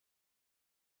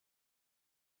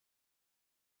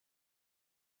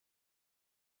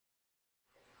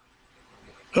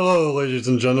Hello, ladies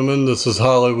and gentlemen. This is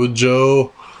Hollywood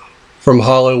Joe from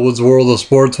Hollywood's World of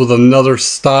Sports with another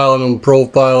styling and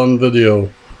profiling video.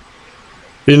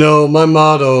 You know, my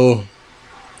motto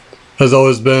has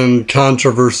always been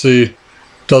controversy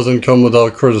doesn't come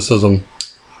without criticism.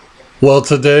 Well,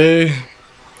 today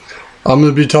I'm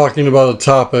going to be talking about a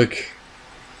topic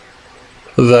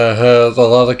that has a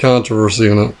lot of controversy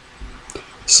in it.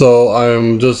 So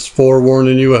I'm just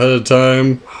forewarning you ahead of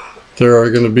time. There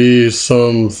are going to be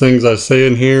some things I say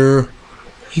in here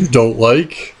you don't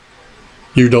like,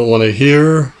 you don't want to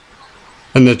hear,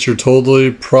 and that you're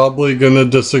totally probably going to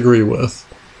disagree with.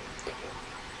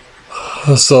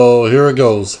 So here it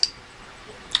goes.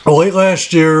 Late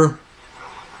last year,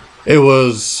 it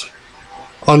was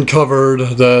uncovered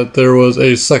that there was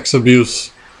a sex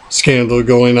abuse scandal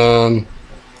going on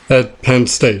at Penn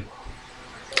State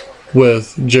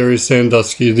with Jerry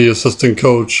Sandusky, the assistant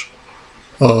coach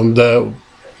that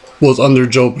was under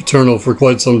Joe Paterno for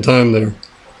quite some time there.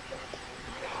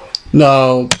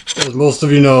 Now, as most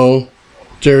of you know,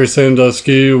 Jerry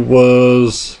Sandusky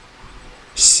was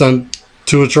sent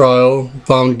to a trial,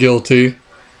 found guilty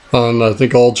on, I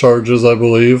think, all charges, I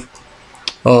believe.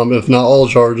 If not all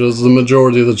charges, the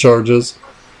majority of the charges.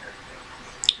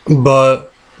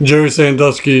 But Jerry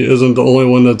Sandusky isn't the only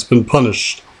one that's been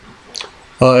punished.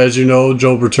 As you know,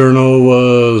 Joe Paterno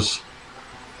was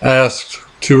asked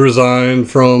to resign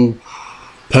from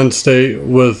Penn State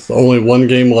with only one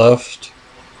game left,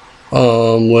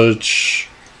 which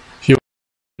he was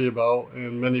happy about,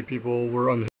 and many people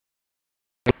were unhappy.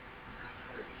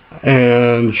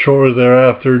 And shortly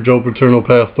thereafter, Joe Paterno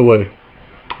passed away.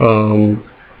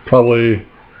 Probably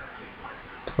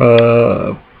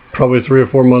 3 or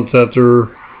 4 months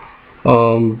after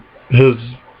his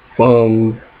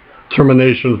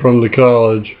termination from the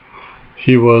college,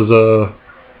 he was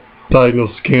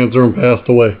diagnosed with cancer and passed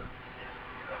away.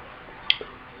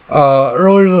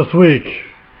 Earlier this week,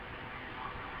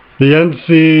 the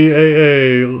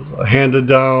NCAA handed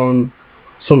down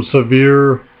some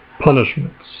severe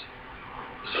punishments,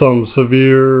 some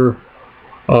severe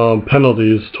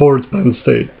penalties towards Penn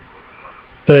State.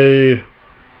 They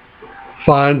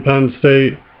fined Penn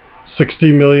State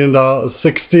 $60 million,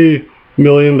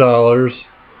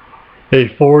 a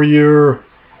 4-year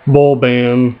bowl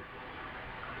ban,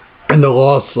 and the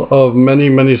loss of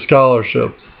many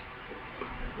scholarships.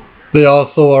 They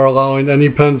also are allowing any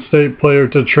Penn State player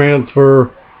to transfer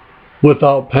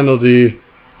without penalty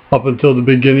up until the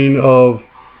beginning of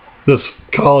this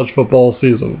college football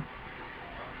season.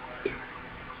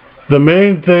 The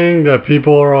main thing that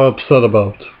people are upset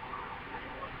about,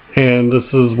 and this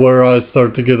is where I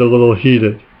start to get a little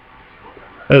heated,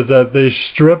 is that they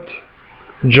stripped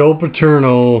Joe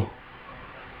Paterno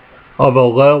of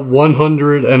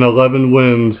 111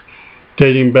 wins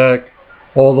dating back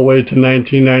all the way to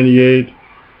 1998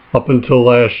 up until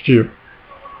last year.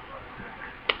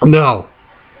 Now,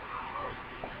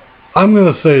 I'm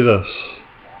going to say this,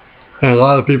 and a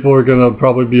lot of people are going to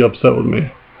probably be upset with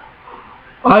me.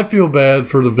 I feel bad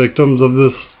for the victims of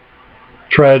this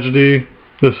tragedy,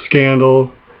 this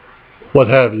scandal, what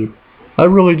have you. I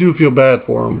really do feel bad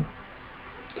for them.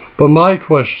 But my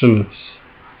question is,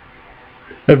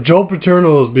 if Joe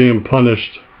Paterno is being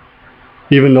punished,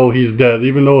 even though he's dead,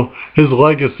 even though his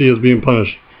legacy is being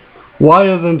punished, why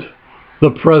isn't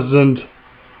the president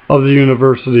of the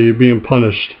university being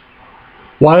punished?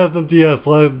 Why isn't the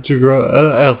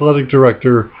athletic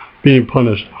director being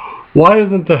punished? Why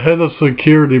isn't the head of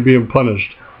security being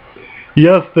punished?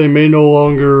 Yes, they may no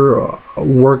longer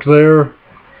work there,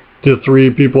 the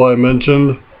 3 people I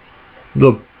mentioned,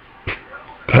 the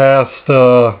past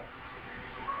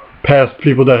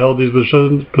people that held these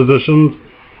positions,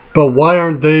 but why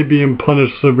aren't they being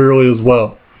punished severely as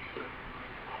well?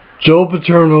 Joe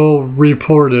Paterno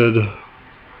reported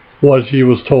what he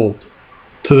was told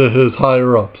to his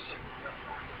higher-ups.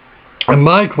 And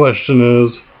my question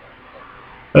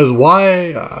is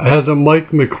why hasn't Mike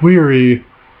McQueary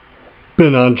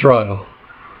been on trial?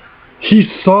 He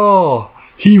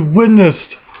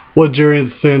witnessed what Jerry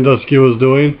Sandusky was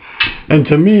doing, and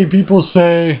to me, people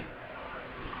say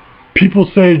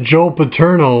Joe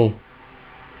Paterno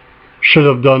should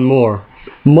have done more.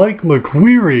 Mike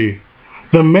McQueary,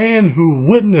 the man who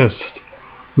witnessed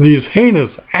these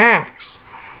heinous acts,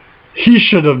 he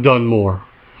should have done more.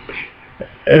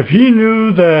 If he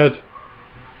knew that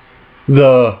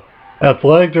the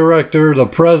athletic director, the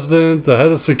president, the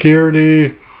head of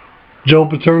security, Joe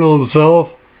Paterno himself,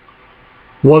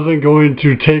 wasn't going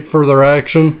to take further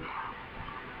action,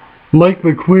 Mike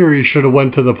McQueary should have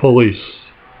went to the police.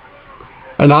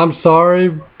 And I'm sorry,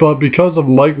 but because of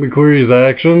Mike McQueary's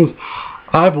actions,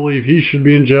 I believe he should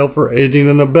be in jail for aiding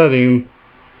and abetting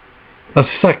a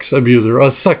sex abuser,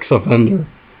 a sex offender.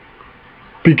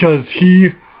 Because he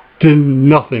did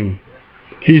nothing.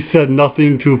 He said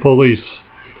nothing to police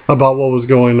about what was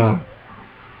going on.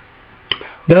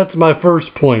 That's my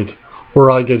first point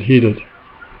where I get heated.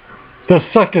 The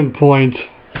second point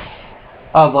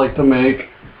I'd like to make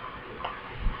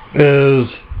is,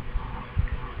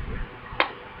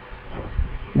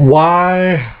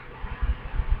 why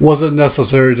was it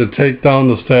necessary to take down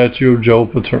the statue of Joe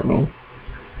Paterno?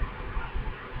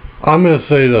 I'm going to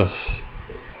say this.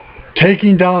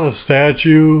 Taking down a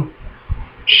statue,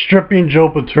 stripping Joe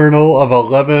Paterno of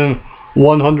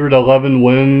 111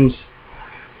 wins,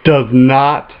 does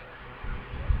not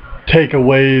take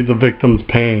away the victim's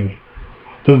pain.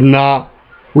 Does not,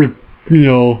 does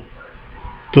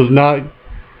not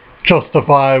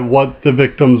justify what the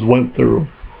victims went through.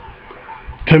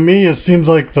 To me, it seems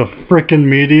like the frickin'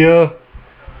 media,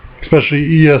 especially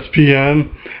ESPN,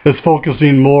 is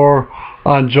focusing more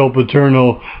on Joe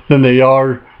Paterno than they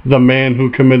are the man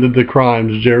who committed the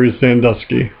crimes, Jerry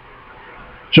Sandusky.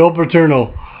 Joe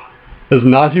Paterno is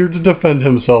not here to defend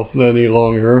himself any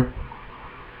longer.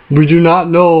 We do not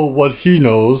know what he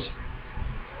knows.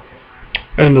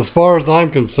 And as far as I'm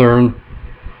concerned,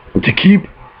 to keep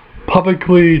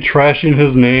publicly trashing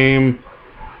his name,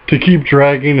 to keep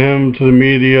dragging him to the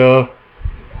media,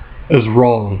 is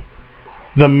wrong.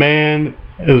 The man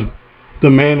is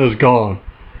gone.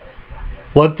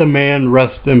 Let the man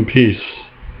rest in peace.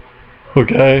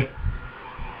 Okay?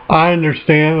 I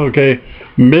understand, okay,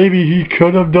 maybe he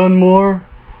could have done more.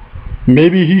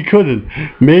 Maybe he couldn't.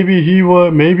 Maybe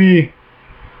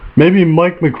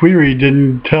Mike McQueary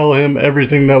didn't tell him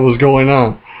everything that was going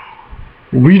on.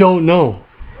 We don't know.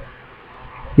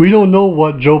 We don't know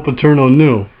what Joe Paterno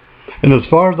knew. And as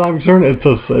far as I'm concerned,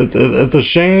 it's a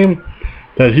shame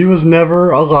that he was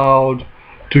never allowed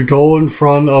to go in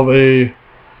front of a,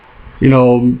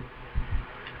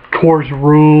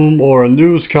 courtroom or a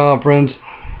news conference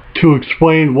to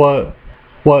explain what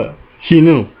he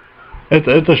knew.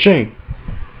 It's a shame,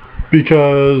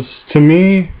 because to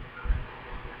me,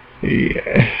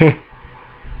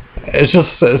 it's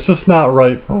just not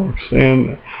right, folks.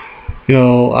 And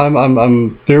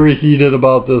I'm very heated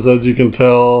about this, as you can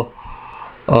tell.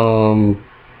 I'm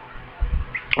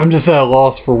just at a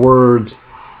loss for words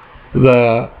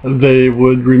that they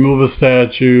would remove a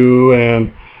statue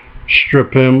and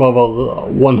strip him of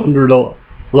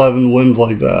 111 wins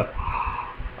like that.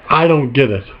 I don't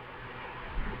get it.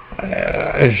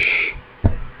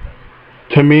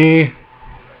 To me,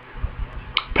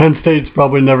 Penn State's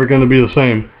probably never going to be the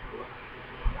same.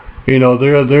 They're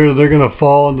going to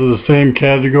fall into the same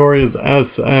category as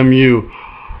SMU,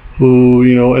 who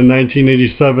in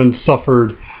 1987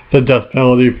 suffered the death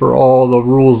penalty for all the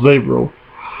rules they broke.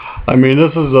 I mean,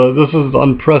 this is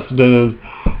unprecedented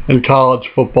in college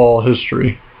football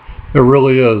history. It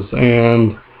really is.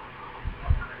 And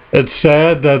it's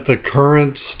sad that the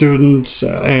current students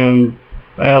and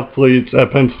athletes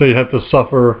at Penn State have to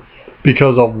suffer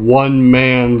because of one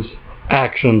man's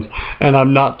actions. And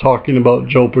I'm not talking about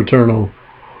Joe Paterno.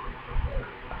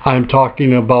 I'm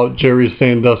talking about Jerry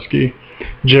Sandusky.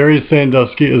 Jerry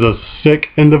Sandusky is a sick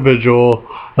individual,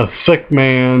 a sick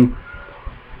man,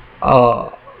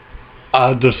 a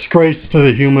disgrace to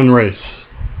the human race.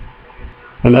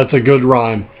 And that's a good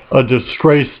rhyme. A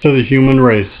disgrace to the human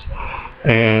race.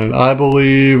 And I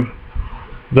believe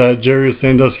that Jerry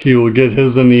Sandusky will get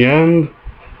his in the end.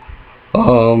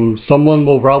 Someone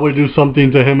will probably do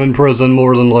something to him in prison,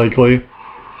 more than likely.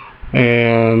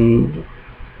 And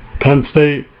Penn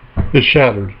State is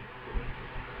shattered.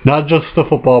 Not just the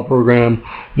football program,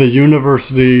 the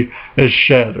university is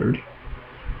shattered.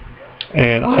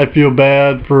 And I feel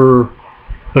bad for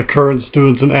the current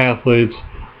students and athletes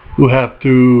who have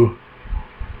to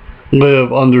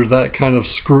live under that kind of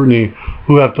scrutiny,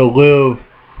 who have to live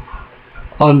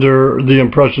under the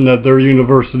impression that their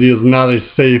university is not a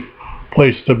safe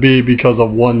place to be because of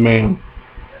one man.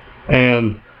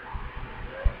 And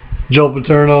Joe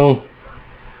Paterno,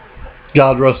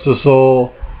 God rest his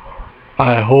soul,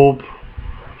 I hope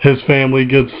his family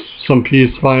gets some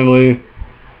peace finally.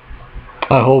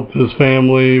 I hope his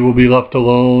family will be left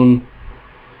alone.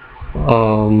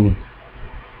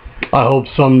 I hope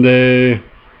someday,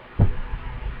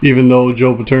 even though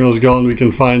Joe Paterno's gone, we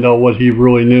can find out what he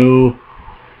really knew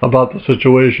about the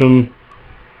situation.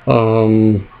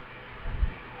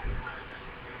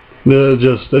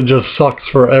 It just sucks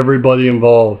for everybody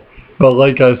involved. But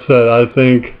like I said, I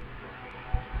think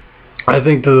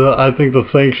the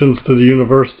sanctions to the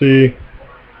university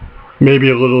may be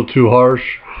a little too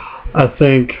harsh. I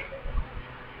think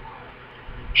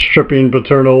stripping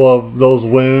Paterno of those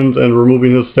wins and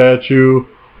removing his statue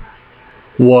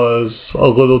was a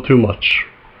little too much.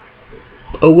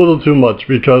 A little too much,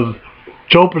 because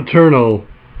Joe Paterno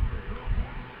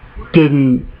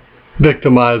didn't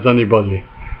victimize anybody.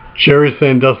 Jerry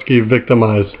Sandusky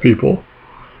victimized people.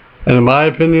 And in my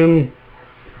opinion,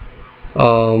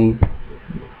 the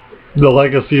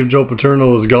legacy of Joe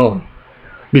Paterno is gone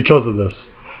because of this.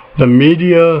 The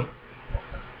media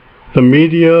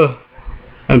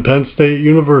and Penn State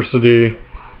University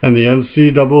and the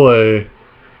NCAA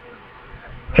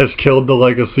has killed the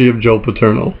legacy of Joe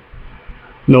Paterno.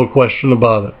 No question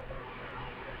about it.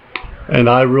 And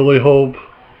I really hope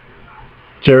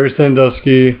Jerry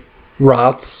Sandusky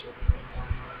rots.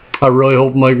 I really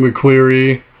hope Mike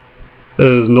McQueary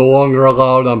is no longer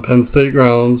allowed on Penn State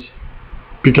grounds,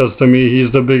 because to me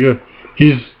he's the bigger,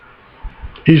 he's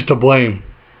to blame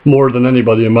more than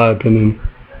anybody, in my opinion,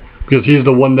 because he's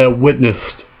the one that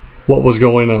witnessed what was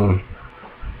going on.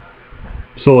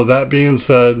 So with that being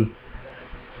said,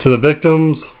 to the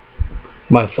victims,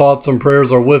 my thoughts and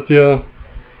prayers are with you.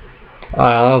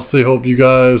 I honestly hope you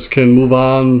guys can move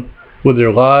on with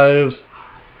your lives.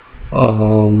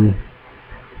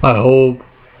 I hope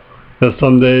that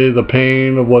someday the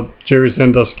pain of what Jerry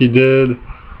Sandusky did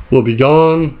will be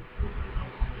gone.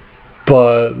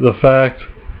 But the fact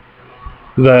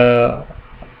that,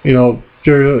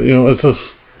 it's just,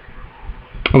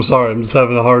 I'm sorry, I'm just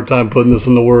having a hard time putting this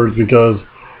into words because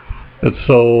it's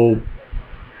so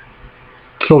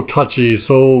touchy,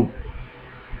 so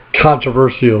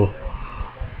controversial.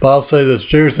 But I'll say this,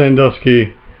 Jerry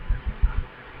Sandusky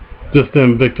just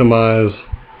didn't victimize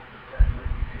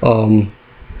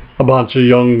a bunch of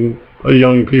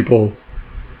young people.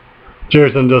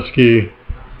 Jerry Sandusky,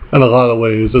 in a lot of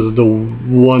ways, is the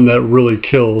one that really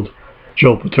killed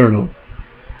Joe Paterno.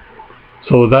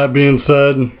 So with that being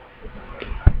said,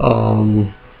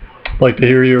 I'd like to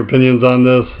hear your opinions on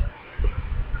this.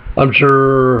 I'm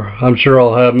sure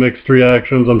I'll have mixed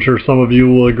reactions. I'm sure some of you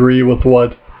will agree with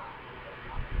what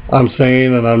I'm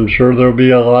saying, and I'm sure there'll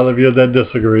be a lot of you that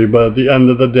disagree. But at the end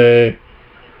of the day,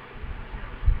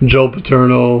 Joe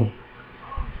Paterno's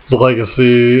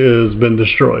legacy has been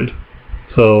destroyed.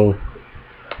 So,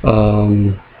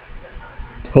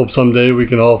 hope someday we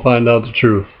can all find out the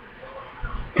truth.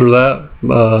 For that,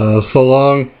 so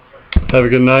long. Have a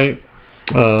good night.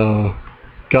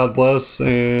 God bless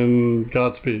and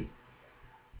Godspeed.